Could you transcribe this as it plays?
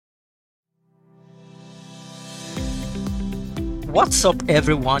What's up,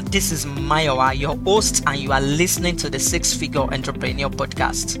 everyone? This is Mayowa, your host, and you are listening to the Six Figure Entrepreneur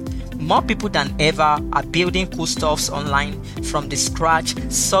Podcast. More people than ever are building cool stuffs online from the scratch,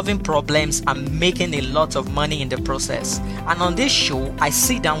 solving problems, and making a lot of money in the process. And on this show, I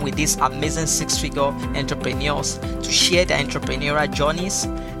sit down with these amazing six-figure entrepreneurs to share their entrepreneurial journeys,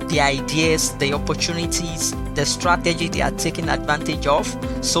 the ideas, the opportunities, the strategy they are taking advantage of,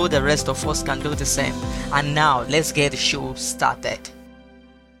 so the rest of us can do the same. And now, let's get the show started.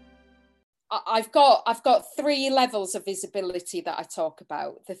 I've got three levels of visibility that I talk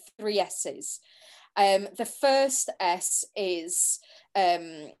about, the three S's. The first S is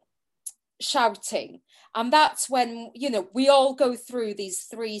shouting. And that's when, we all go through these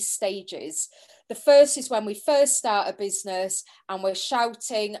three stages. The first is when we first start a business and we're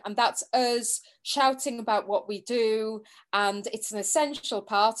shouting, and that's us shouting about what we do. And it's an essential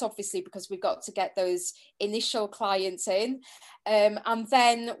part, obviously, because we've got to get those initial clients in. And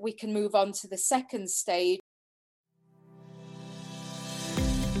then we can move on to the second stage.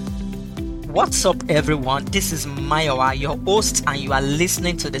 What's up, everyone? This is Mayowa, your host, and you are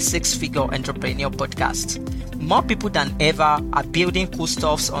listening to the Six Figure Entrepreneur Podcast. More people than ever are building cool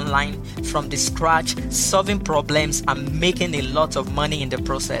stuffs online from the scratch, solving problems, and making a lot of money in the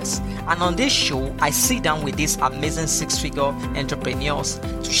process. And on this show, I sit down with these amazing six-figure entrepreneurs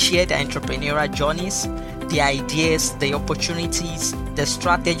to share their entrepreneurial journeys, the ideas, the opportunities, the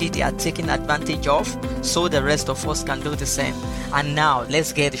strategy they are taking advantage of, so the rest of us can do the same. And now,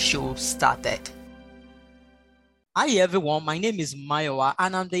 let's get the show started. Hi everyone, my name is Mayowa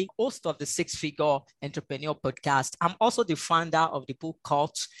and I'm the host of the Six Figure Entrepreneur Podcast. I'm also the founder of the Book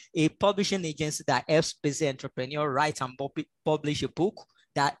Cult, a publishing agency that helps busy entrepreneurs write and publish a book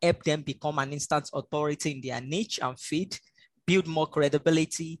that help them become an instant authority in their niche and field, build more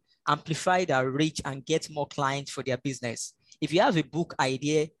credibility, amplify their reach, and get more clients for their business. If you have a book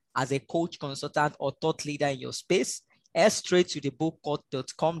idea as a coach, consultant, or thought leader in your space, head straight to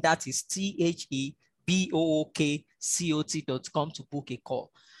thebookcult.com. That is THEBOOKCOT.com to book a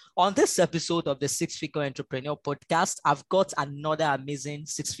call. On this episode of the Six Figure Entrepreneur Podcast, I've got another amazing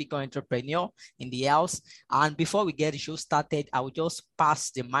six-figure entrepreneur in the house. And before we get the show started, I will just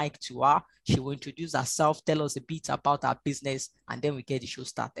pass the mic to her. She will introduce herself, tell us a bit about her business, and then we get the show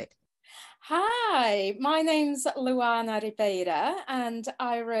started. Hi, my name's Luana Ribeira and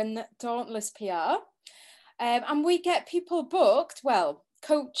I run Dauntless PR. And we get people booked,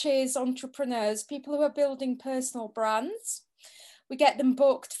 coaches, entrepreneurs, people who are building personal brands. We get them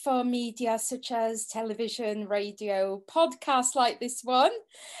booked for media such as television, radio, podcasts like this one,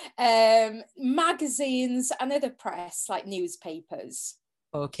 magazines and other press like newspapers.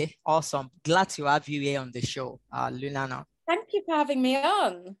 Okay, awesome. Glad to have you here on the show, Luana. Thank you for having me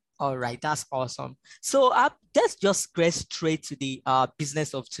on. All right, that's awesome. So let's just get straight to the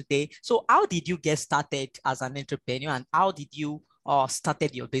business of today. So how did you get started as an entrepreneur and how did you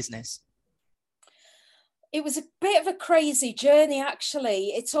started your business? It was a bit of a crazy journey,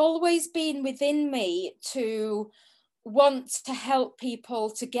 actually. It's always been within me to want to help people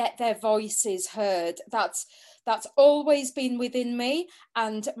to get their voices heard. That's always been within me,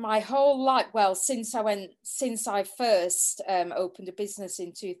 and my whole life. Well, since I first opened a business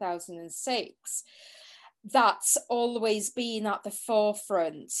in 2006. That's always been at the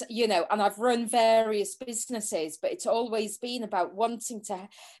forefront, and I've run various businesses, but it's always been about wanting to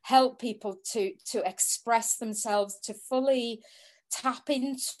help people to express themselves, to fully tap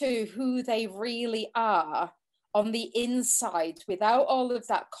into who they really are on the inside without all of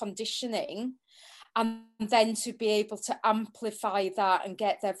that conditioning, and then to be able to amplify that and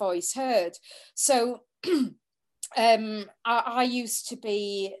get their voice heard. So I used to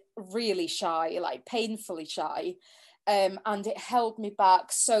be really shy, like painfully shy, and it held me back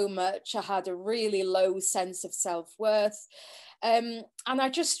so much. I had a really low sense of self-worth, and I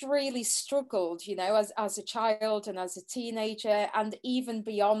just really struggled, as a child and as a teenager, and even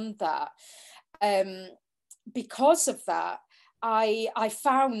beyond that. Because of that, I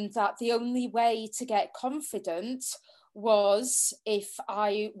found that the only way to get confident was if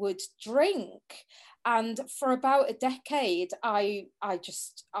I would drink. And for about a decade, I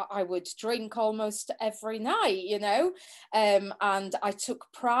would drink almost every night, and I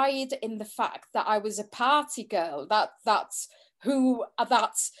took pride in the fact that I was a party girl. That's the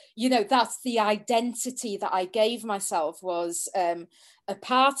identity that I gave myself, was a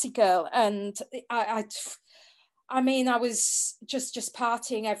party girl. And I mean, I was just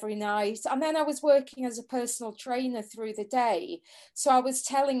partying every night, and then I was working as a personal trainer through the day. So I was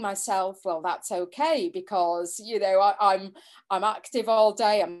telling myself, well, that's okay, because I'm active all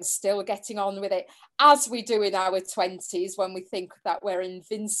day. I'm still getting on with it, as we do in our 20s when we think that we're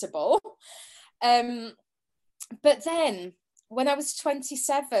invincible. But then when I was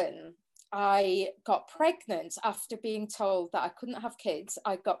 27, I got pregnant after being told that I couldn't have kids.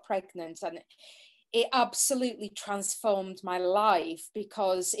 I got pregnant, and it absolutely transformed my life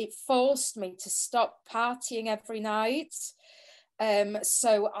because it forced me to stop partying every night.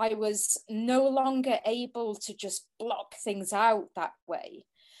 So I was no longer able to just block things out that way.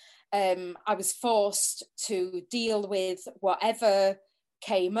 I was forced to deal with whatever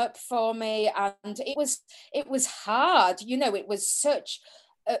came up for me, and it was hard. It was such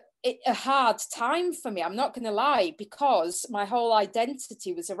a hard time for me, I'm not going to lie, because my whole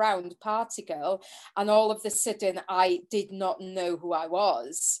identity was around party girl, and all of a sudden I did not know who I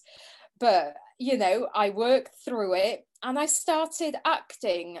was. But I worked through it, and I started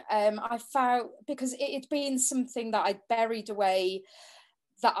acting. I found, because it had been something that I'd buried away,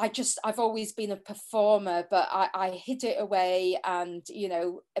 that I've always been a performer, but I hid it away, and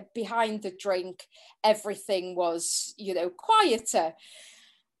behind the drink everything was quieter.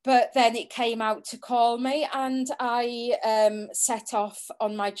 But then it came out to call me, and I set off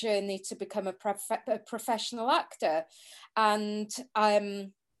on my journey to become a professional actor. And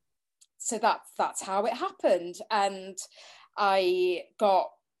so that's how it happened. And I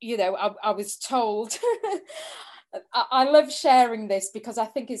got, I was told, I love sharing this because I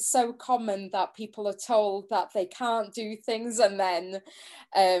think it's so common that people are told that they can't do things, and then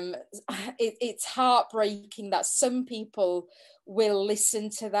it's heartbreaking that some people will listen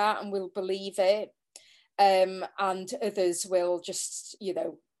to that and will believe it, and others will just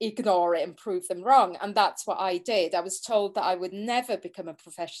ignore it and prove them wrong. And that's what I did. I was told that I would never become a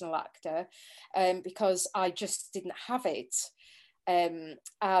professional actor because I just didn't have it. And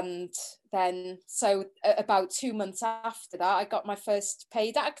then so about 2 months after that, I got my first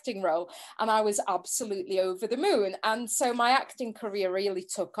paid acting role, and I was absolutely over the moon. And so my acting career really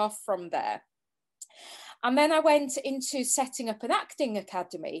took off from there. And then I went into setting up an acting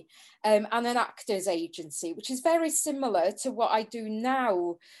academy and an actors agency, which is very similar to what I do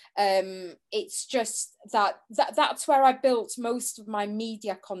now. It's just that's where I built most of my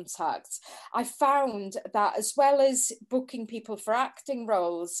media contacts. I found that as well as booking people for acting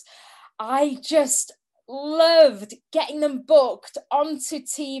roles, I just loved getting them booked onto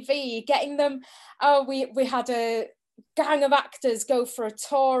TV, getting them. Oh, we had a gang of actors go for a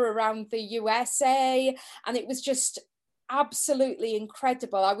tour around the USA, and it was just absolutely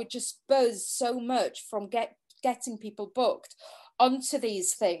incredible. I would just buzz so much from getting people booked onto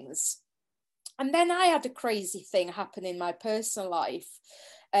these things. And then I had a crazy thing happen in my personal life.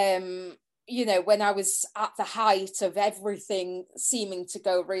 When I was at the height of everything seeming to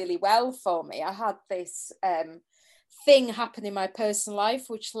go really well for me, I had this thing happen in my personal life,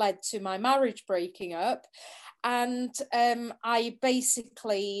 which led to my marriage breaking up. And I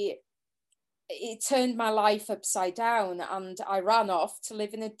basically, it turned my life upside down, and I ran off to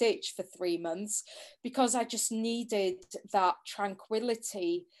live in a ditch for 3 months because I just needed that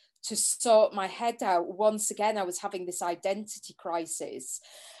tranquility to sort my head out. Once again, I was having this identity crisis,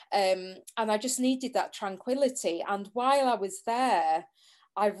 and I just needed that tranquility. And while I was there,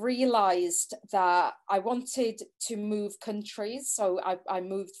 I realized that I wanted to move countries. So I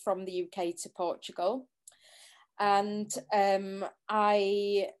moved from the UK to Portugal. And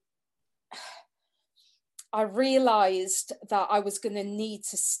I realized that I was going to need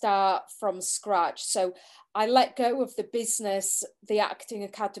to start from scratch. So I let go of the business, the acting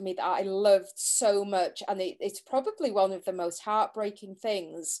academy that I loved so much. And it's probably one of the most heartbreaking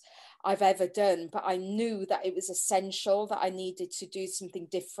things I've ever done. But I knew that it was essential, that I needed to do something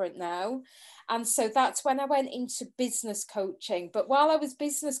different now. And so that's when I went into business coaching. But while I was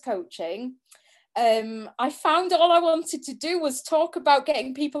business coaching, I found all I wanted to do was talk about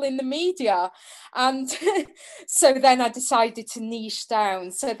getting people in the media. And so then I decided to niche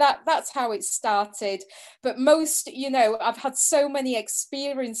down. So that's how it started. But I've had so many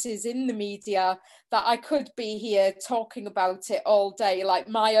experiences in the media that I could be here talking about it all day. Like,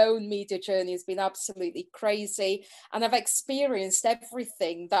 my own media journey has been absolutely crazy, and I've experienced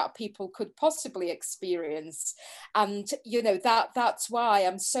everything that people could possibly experience. And that's why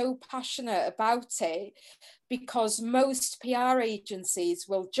I'm so passionate about it, because most PR agencies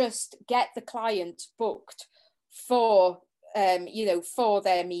will just get the client booked for for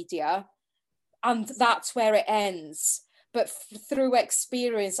their media, and that's where it ends. but through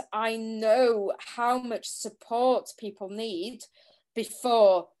experience, I know how much support people need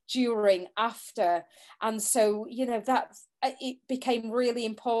before, during, after. And so, you know, that it became really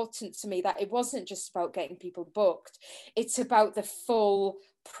important to me that it wasn't just about getting people booked. It's about the full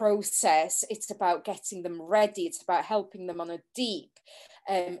process. It's about getting them ready. It's about helping them on a deep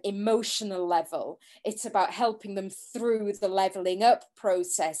emotional level. It's about helping them through the leveling up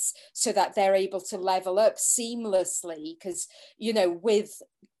process so that they're able to level up seamlessly. Because, you know, with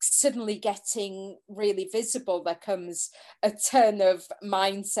suddenly getting really visible, there comes a ton of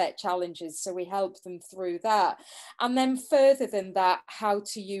mindset challenges. So we help them through that. And then further than that, how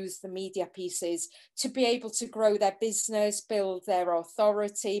to use the media pieces to be able to grow their business, build their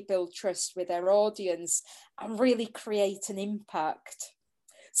authority, build trust with their audience, and really create an impact.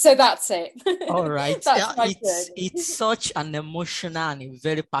 So that's it. All right. That's my It's journey. such an emotional and a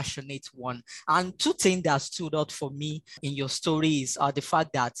very passionate one. And two things that stood out for me in your stories are the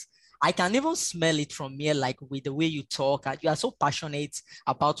fact that I can even smell it from here, like with the way you talk. You are so passionate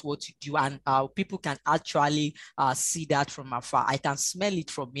about what you do, and people can actually see that from afar. I can smell it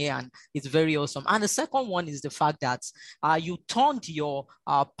from here, and it's very awesome. And the second one is the fact that you turned your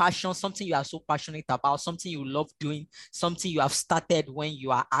passion, something you are so passionate about, something you love doing, something you have started when you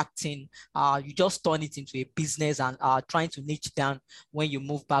are acting. You just turn it into a business and trying to niche down when you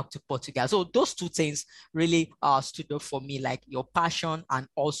move back to Portugal. So those two things really stood up for me, like your passion and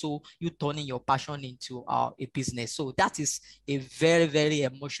also you turning your passion into a business. So that is a very, very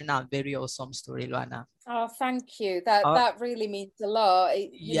emotional and very awesome story, Luana. Oh, thank you. That really means a lot.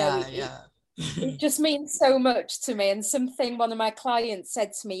 You know, Yeah, yeah. it just means so much to me. And something one of my clients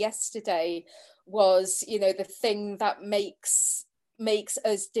said to me yesterday was, you know, the thing that makes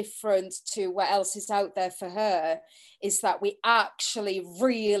us different to what else is out there for her is that we actually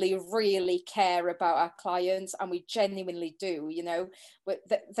really, really care about our clients, and we genuinely do. You know, but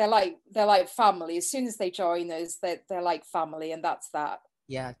they're like family. As soon as they join us, they're like family, and that's that.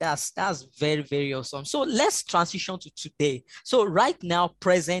 Yeah, that's very, very awesome. So let's transition to today. So right now,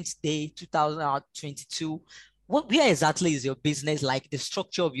 present day 2022, where exactly is your business, like the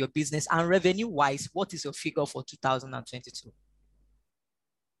structure of your business, and revenue wise, what is your figure for 2022?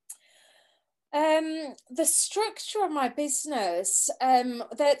 The structure of my business,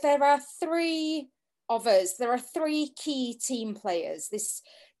 there are three of us. There are three key team players. This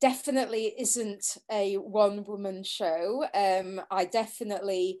definitely isn't a one-woman show.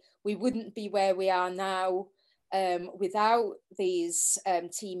 We wouldn't be where we are now without these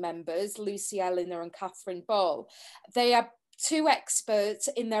team members, Lucy Eleanor and Catherine Ball. They are two experts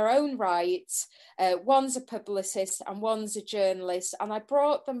in their own right. One's a publicist and one's a journalist, and I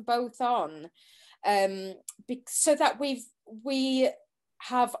brought them both on so that we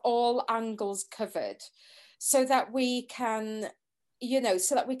have all angles covered, so that we can, you know,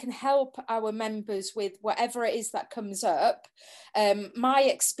 so that we can help our members with whatever it is that comes up. My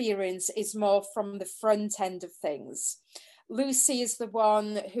experience is more from the front end of things. Lucy is the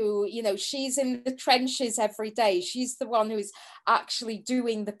one who, you know, she's in the trenches every day. She's the one who's actually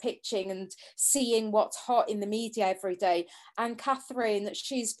doing the pitching and seeing what's hot in the media every day. And Catherine,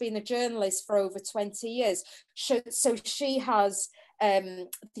 she's been a journalist for over 20 years. So she has the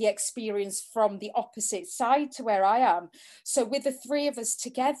experience from the opposite side to where I am. So with the three of us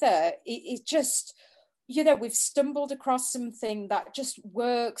together, it just, you know, we've stumbled across something that just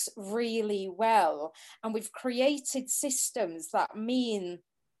works really well. And we've created systems that mean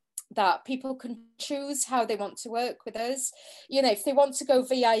that people can choose how they want to work with us. You know, if they want to go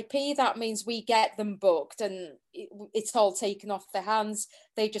VIP, that means we get them booked and it's all taken off their hands.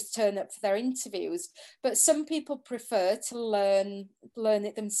 They just turn up for their interviews. But some people prefer to learn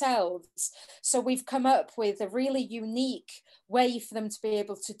it themselves. So we've come up with a really unique way for them to be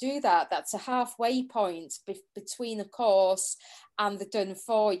able to do that. That's a halfway point between a course and the done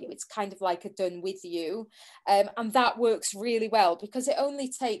for you. It's kind of like a done with you. And that works really well because it only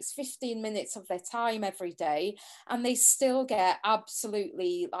takes 15 minutes of their time every day and they still get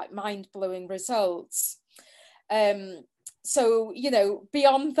absolutely like mind-blowing results. So, you know,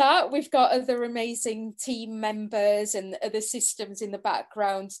 beyond that, we've got other amazing team members and other systems in the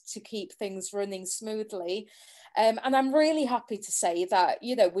background to keep things running smoothly. And I'm really happy to say that,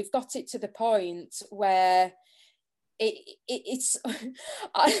 you know, we've got it to the point where it's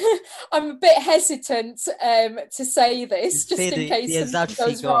I'm a bit hesitant to say this just Say in case the exact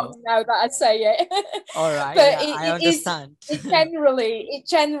something goes figure. wrong now that I say it. All right, But yeah, I understand. it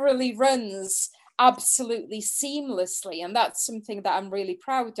generally runs absolutely seamlessly, and that's something that I'm really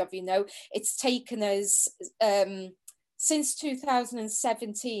proud of. You know, it's taken us since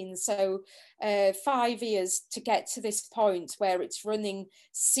 2017. So 5 years to get to this point where it's running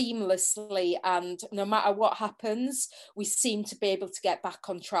seamlessly, and no matter what happens, we seem to be able to get back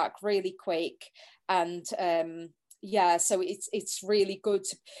on track really quick. And yeah, so it's really good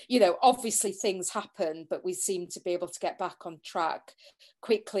to, you know, obviously things happen, but we seem to be able to get back on track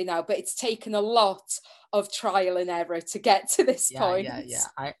quickly now. But it's taken a lot of trial and error to get to this point. Yeah.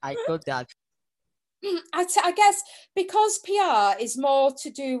 I got that. I guess because PR is more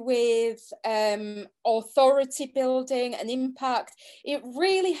to do with authority building and impact, it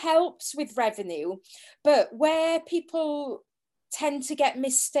really helps with revenue. But where people tend to get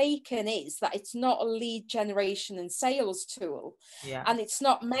mistaken is that it's not a lead generation and sales tool, Yeah. and it's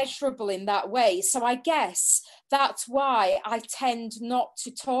not measurable in that way. So I guess that's why I tend not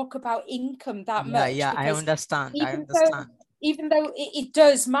to talk about income that much, I because understand. I even though understand. even though it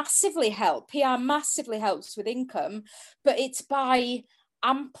does massively help, PR massively helps with income, but it's by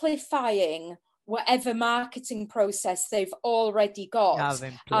amplifying whatever marketing process they've already You got, have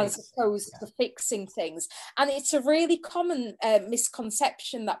in as place. opposed to fixing things. And it's a really common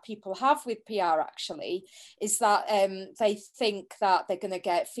misconception that people have with PR, actually, is that they think that they're going to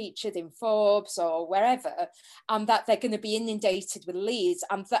get featured in Forbes or wherever, and that they're going to be inundated with leads.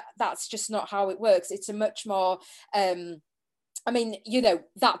 And that's just not how it works. It's a much more I mean, you know,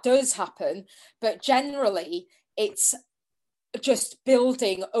 that does happen, but generally it's just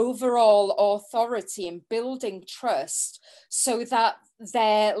building overall authority and building trust so that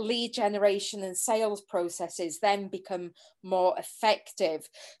their lead generation and sales processes then become more effective.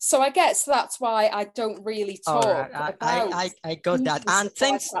 So I guess that's why I don't really All right, talk about I got that, and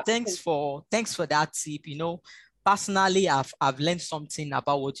stuff like that, thanks for that tip. You know, personally, I've learned something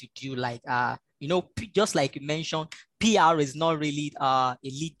about what you do. Like you know, just like you mentioned, PR is not really a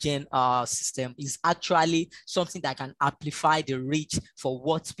lead gen system. It's actually something that can amplify the reach for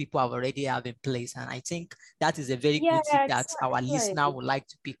what people have already have in place. And I think that is a very yeah, good tip that our listener exactly. would like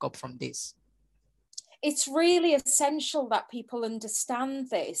to pick up from this. It's really essential that people understand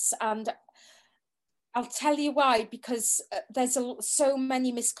this. And I'll tell you why, because there's so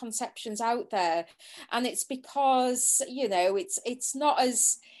many misconceptions out there, and it's because, you know, it's not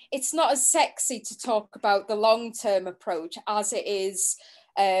as sexy to talk about the long-term approach as it is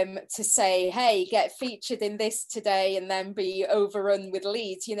to say, hey, get featured in this today and then be overrun with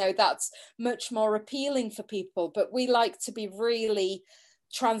leads. You know, that's much more appealing for people. But we like to be really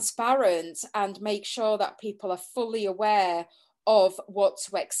transparent and make sure that people are fully aware of what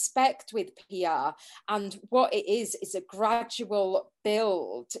to expect with PR. And what it is a gradual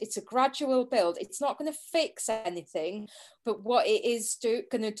build. It's a gradual build. It's not going to fix anything, but what it is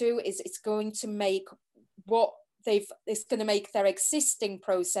going to do is it's going to make it's going to make their existing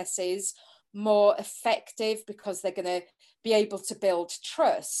processes more effective, because they're going to be able to build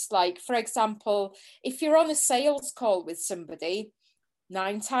trust. Like, for example, if you're on a sales call with somebody,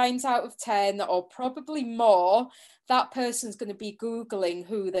 9 times out of 10, or probably more, that person's going to be Googling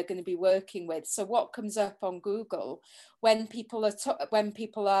who they're going to be working with. So what comes up on Google when people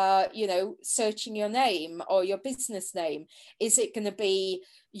are you know, searching your name or your business name? Is it going to be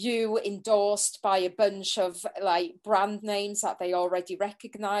you endorsed by a bunch of like brand names that they already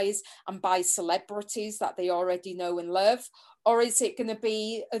recognize and by celebrities that they already know and love? Or is it going to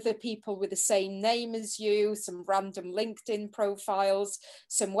be other people with the same name as you, some random LinkedIn profiles,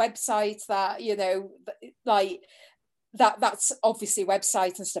 some websites that, you know, like that's obviously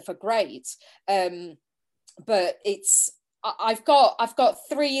websites and stuff are great. But I've got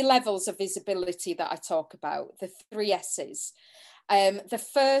 3 levels of visibility that I talk about, the 3 S's. The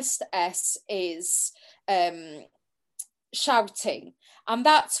first S is shouting. And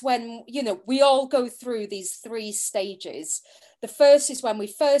that's when, you know, we all go through these 3 stages. The first is when we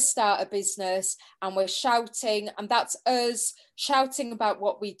first start a business and we're shouting, and that's us shouting about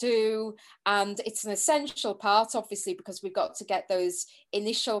what we do. And it's an essential part, obviously, because we've got to get those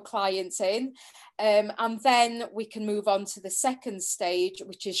initial clients in. And then we can move on to the second stage,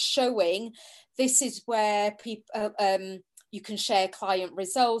 which is showing. This is where people you can share client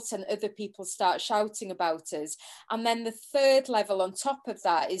results and other people start shouting about us. And then the third level on top of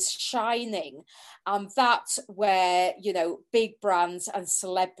that is shining. And that's where, you know, big brands and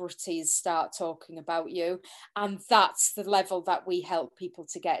celebrities start talking about you. And that's the level that we help people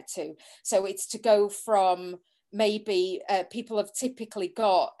to get to. So it's to go from maybe people have typically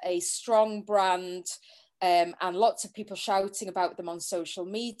got a strong brand and lots of people shouting about them on social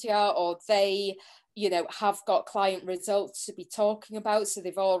media, or they have got client results to be talking about. So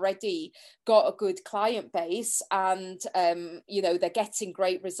they've already got a good client base, and, they're getting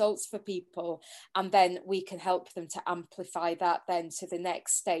great results for people. And then we can help them to amplify that then to the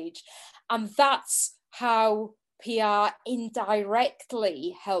next stage. And that's how PR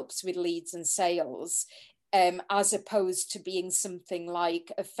indirectly helps with leads and sales. As opposed to being something like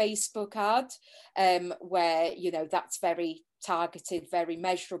a Facebook ad, where, that's very targeted, very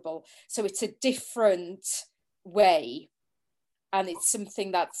measurable. So it's a different way. And it's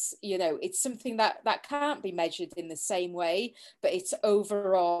something that's, it's something that can't be measured in the same way, but it's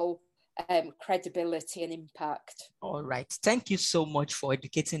overall credibility and impact. All right. Thank you so much for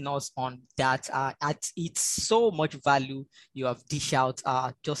educating us on that. It's so much value you have dished out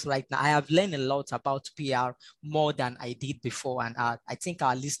just right now. I have learned a lot about PR more than I did before. And I think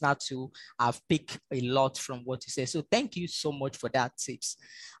our listener too have picked a lot from what you say. So thank you so much for that tips.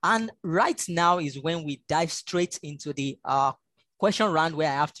 And right now is when we dive straight into the question round, where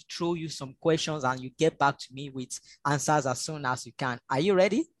I have to throw you some questions and you get back to me with answers as soon as you can. Are you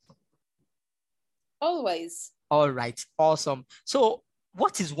ready? Always. All right, awesome. So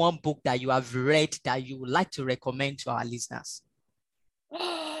what is one book that you have read that you would like to recommend to our listeners?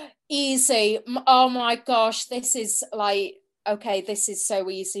 Easy. Oh my gosh, this is like, okay, this is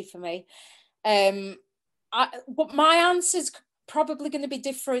so easy for me. But my answer's probably going to be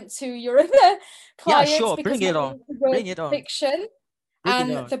different to your other clients. Yeah, sure. Because Bring it on. Bring it on. Fiction.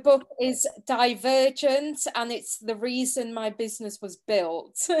 And the book is Divergent, and it's the reason my business was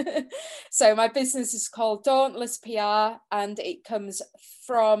built. So my business is called Dauntless PR, and it comes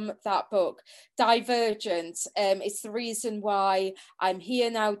from that book, Divergent. It's the reason why I'm here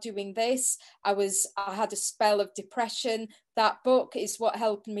now doing this. I had a spell of depression. That book is what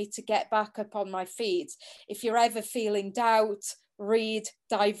helped me to get back up on my feet. If you're ever feeling doubt, read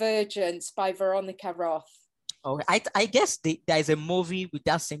Divergent by Veronica Roth. Oh, I guess there is a movie with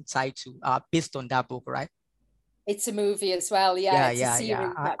that same title based on that book, right? It's a movie as well. Yeah, it's a series.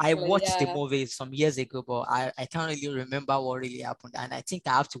 I watched the movie some years ago, but I can't really remember what really happened. And I think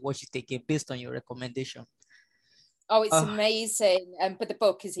I have to watch it again based on your recommendation. Oh, it's amazing. But the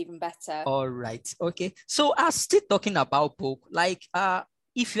book is even better. All right. Okay. So still talking about book, like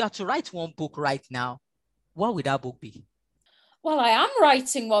if you had to write one book right now, what would that book be? Well, I am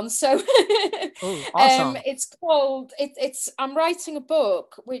writing one, so oh, awesome. It's called I'm writing a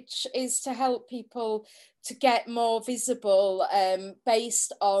book which is to help people to get more visible,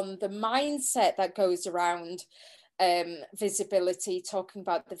 based on the mindset that goes around visibility, talking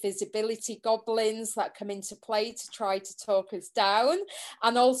about the visibility goblins that come into play to try to talk us down,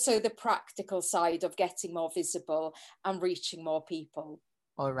 and also the practical side of getting more visible and reaching more people.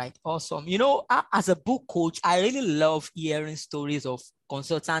 All right, awesome. As a book coach, I really love hearing stories of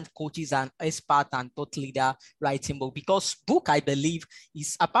consultant coaches and expert and thought leader writing book, because book, I believe,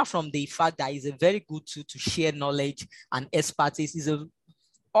 is, apart from the fact that it's a very good tool to share knowledge and expertise, is a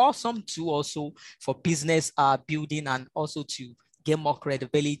awesome tool also for business building, and also to get more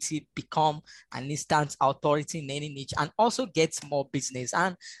credibility, become an instant authority in any niche, and also get more business.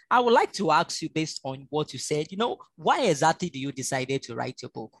 And I would like to ask you, based on what you said, why exactly do you decided to write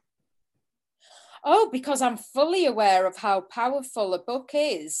your book? Oh, because I'm fully aware of how powerful a book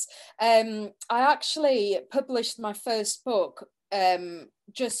is. I actually published my first book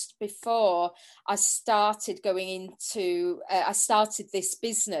just before I started going into, I started this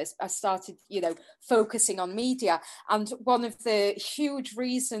business. I started, focusing on media. And one of the huge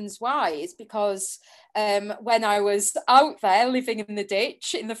reasons why is because when I was out there living in the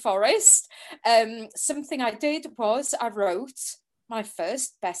ditch, in the forest, something I did was I wrote my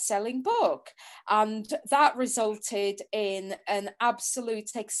first best-selling book, and that resulted in an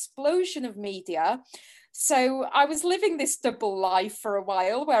absolute explosion of media. So I was living this double life for a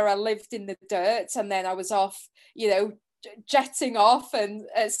while, where I lived in the dirt, and then I was off, jetting off and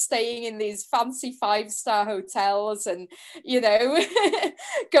staying in these fancy 5-star hotels, and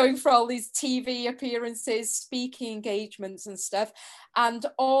going for all these TV appearances, speaking engagements and stuff. And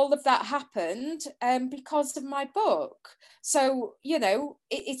all of that happened because of my book. So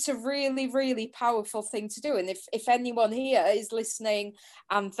it's a really, really powerful thing to do. And if anyone here is listening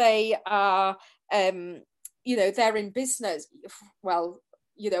and they are they're in business, well,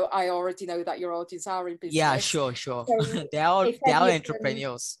 I already know that your audience are in business. Yeah, sure. So they are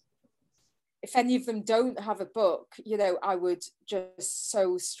entrepreneurs. If any of them don't have a book, I would just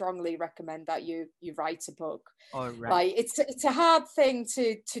so strongly recommend that you write a book. All right. Like it's a hard thing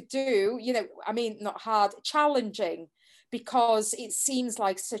to do, not hard, challenging, because it seems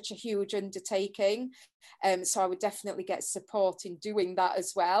like such a huge undertaking. So I would definitely get support in doing that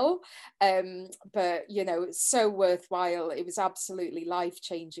as well. But, you know, it's so worthwhile. It was absolutely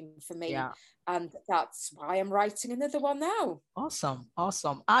life-changing for me. Yeah. And that's why I'm writing another one now. Awesome,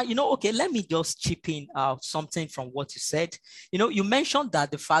 awesome. Okay, let me just chip in something from what you said. You mentioned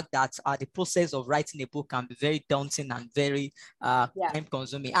that the fact that the process of writing a book can be very daunting and very time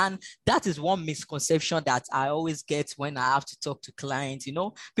consuming. And that is one misconception that I always get when I have to talk to clients.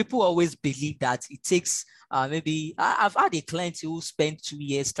 People always believe that it takes maybe I've had a client who spent 2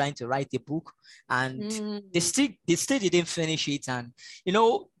 years trying to write a book, and they still didn't finish it. And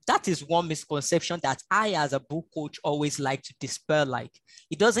that is one misconception that I, as a book coach, always like to dispel. Like,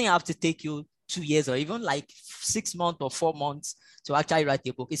 it doesn't have to take you 2 years or even like 6 months or 4 months to actually write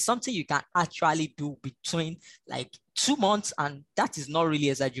a book. It's something you can actually do between like 2 months, and that is not really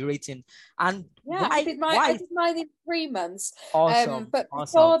exaggerating. And I did mine in 3 months. Awesome. But awesome.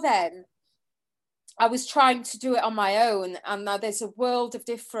 before then, I was trying to do it on my own, and now there's a world of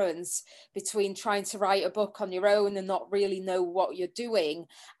difference between trying to write a book on your own and not really know what you're doing,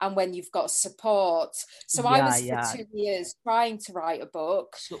 and when you've got support. So I was for 2 years trying to write a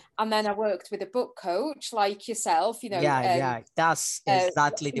book, and then I worked with a book coach like yourself, that's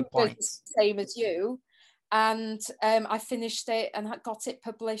exactly the point. Same as you. And I finished it and got it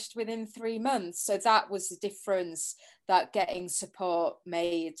published within 3 months. So that was the difference that getting support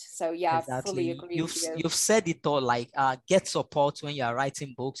made. So yeah, exactly. I fully agree with you. You've said it all, like get support when you are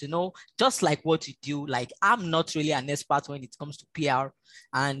writing books, just like what you do. Like, I'm not really an expert when it comes to PR.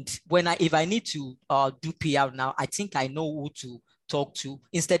 And if I need to do PR now, I think I know who to talk to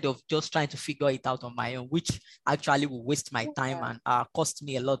instead of just trying to figure it out on my own, which actually will waste my time and cost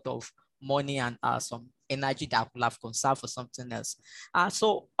me a lot of money and some energy that I would have conserved for something else.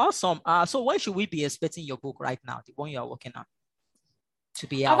 So awesome. So when should we be expecting your book right now, the one you are working on, to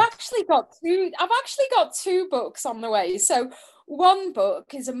be out? I've actually got two books on the way. So one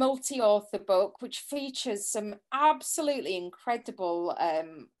book is a multi-author book which features some absolutely incredible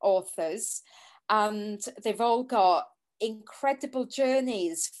authors, and they've all got incredible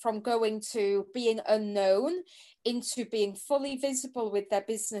journeys from going to being unknown into being fully visible with their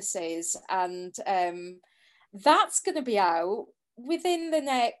businesses. And that's going to be out within the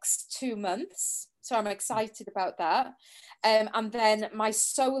next 2 months. So I'm excited about that. And then my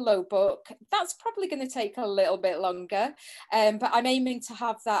solo book, that's probably going to take a little bit longer. But I'm aiming to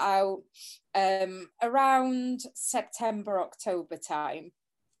have that out around September, October time.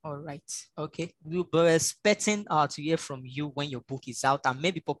 All right. Okay. We'll be expecting to hear from you when your book is out, and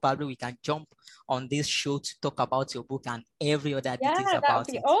maybe probably we can jump on this show to talk about your book and every other details about it. Yeah, that would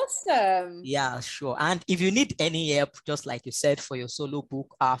be awesome. Yeah, sure. And if you need any help, just like you said, for your solo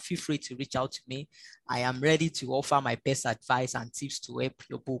book, feel free to reach out to me. I am ready to offer my best advice and tips to help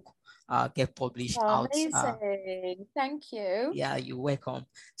your book get published out. Amazing. Thank you. Yeah, you're welcome.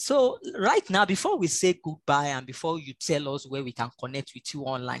 So right now, before we say goodbye and before you tell us where we can connect with you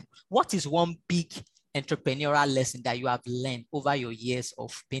online, what is one big entrepreneurial lesson that you have learned over your years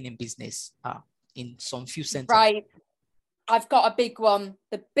of being in business in some few sentences? Right. I've got a big one.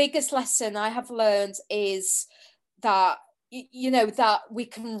 The biggest lesson I have learned is that that we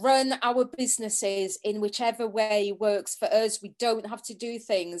can run our businesses in whichever way works for us. We don't have to do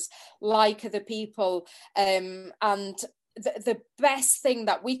things like other people. And the best thing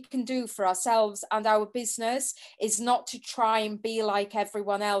that we can do for ourselves and our business is not to try and be like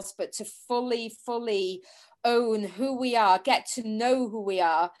everyone else, but to fully own who we are, get to know who we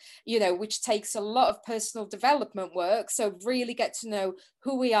are, which takes a lot of personal development work. So really get to know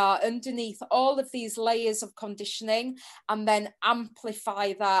who we are underneath all of these layers of conditioning, and then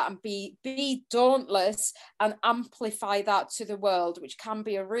amplify that and be dauntless and amplify that to the world, which can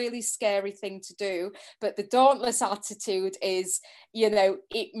be a really scary thing to do. But the dauntless attitude is,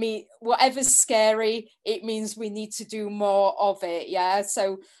 whatever's scary, it means we need to do more of it. Yeah.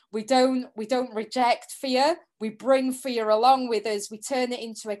 So we don't reject fear. We bring fear along with us. We turn it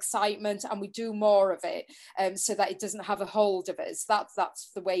into excitement, and we do more of it, so that it doesn't have a hold of us. That's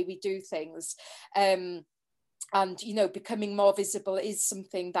the way we do things. And becoming more visible is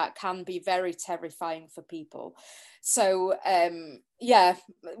something that can be very terrifying for people. So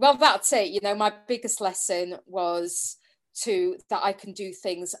well, that's it. My biggest lesson was that I can do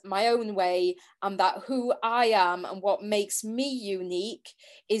things my own way, and that who I am and what makes me unique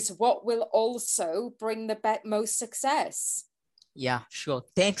is what will also bring the most success. Yeah, sure.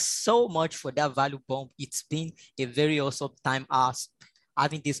 Thanks so much for that value bomb. It's been a very awesome time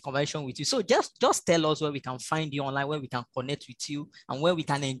having this conversation with you. So just tell us where we can find you online, where we can connect with you, and where we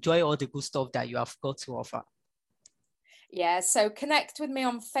can enjoy all the good stuff that you have got to offer. Yeah, so connect with me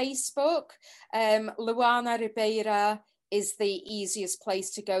on Facebook. Luana Ribeira is the easiest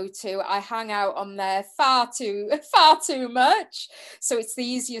place to go to. I hang out on there far too much, so it's the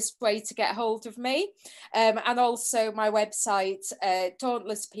easiest way to get hold of me. And also my website,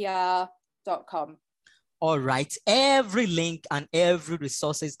 dauntlesspr.com. All right. Every link and every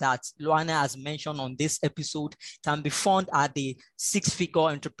resources that Luana has mentioned on this episode can be found at the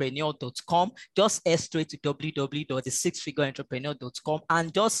sixfigureentrepreneur.com. Just head straight to www.thesixfigureentrepreneur.com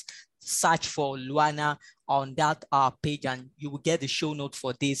and just search for Luana on that page, and you will get the show note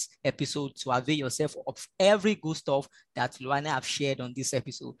for this episode to avail yourself of every good stuff that Luana have shared on this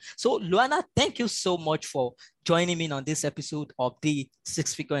episode. So Luana, thank you so much for joining me on this episode of the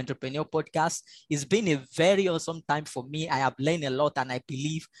Six Figure Entrepreneur Podcast. It's been a very awesome time for me. I have learned a lot, and I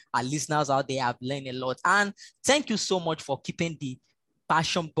believe our listeners out there have learned a lot. And thank you so much for keeping the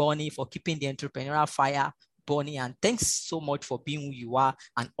passion burning, for keeping the entrepreneurial fire burning, and thanks so much for being who you are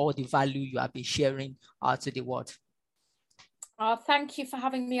and all the value you have been sharing to the world. Oh, thank you for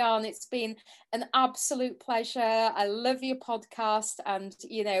having me on. It's been an absolute pleasure. I love your podcast, and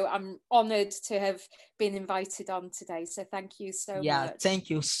I'm honored to have been invited on today. So thank you so much. Yeah,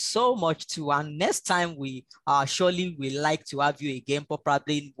 thank you so much too. And next time we surely will like to have you again,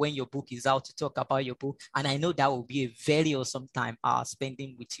 probably when your book is out, to talk about your book. And I know that will be a very awesome time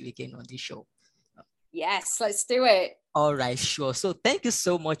spending with you again on this show. Yes, let's do it. All right, sure. So thank you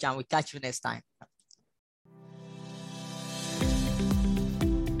so much, and we'll catch you next time.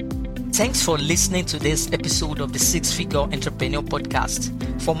 Thanks for listening to this episode of the Six Figure Entrepreneur Podcast.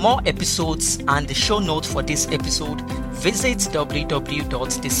 For more episodes and the show notes for this episode, visit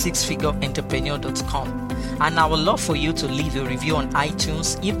www.thesixfigureentrepreneur.com. And I would love for you to leave a review on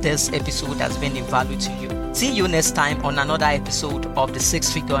iTunes if this episode has been of value to you. See you next time on another episode of the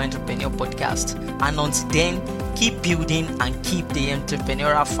Six Figure Entrepreneur Podcast. And until then, keep building and keep the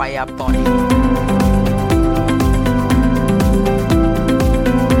entrepreneurial fire burning.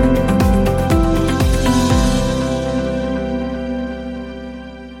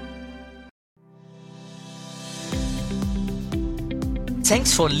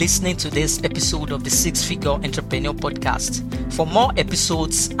 Thanks for listening to this episode of the Six Figure Entrepreneur Podcast. For more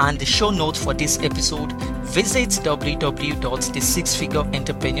episodes and the show notes for this episode, visit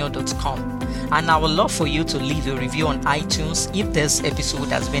www.thesixfigureentrepreneur.com. And I would love for you to leave a review on iTunes if this episode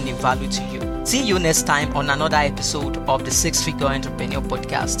has been of value to you. See you next time on another episode of the Six Figure Entrepreneur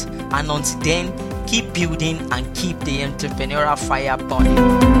Podcast. And until then, keep building and keep the entrepreneurial fire burning.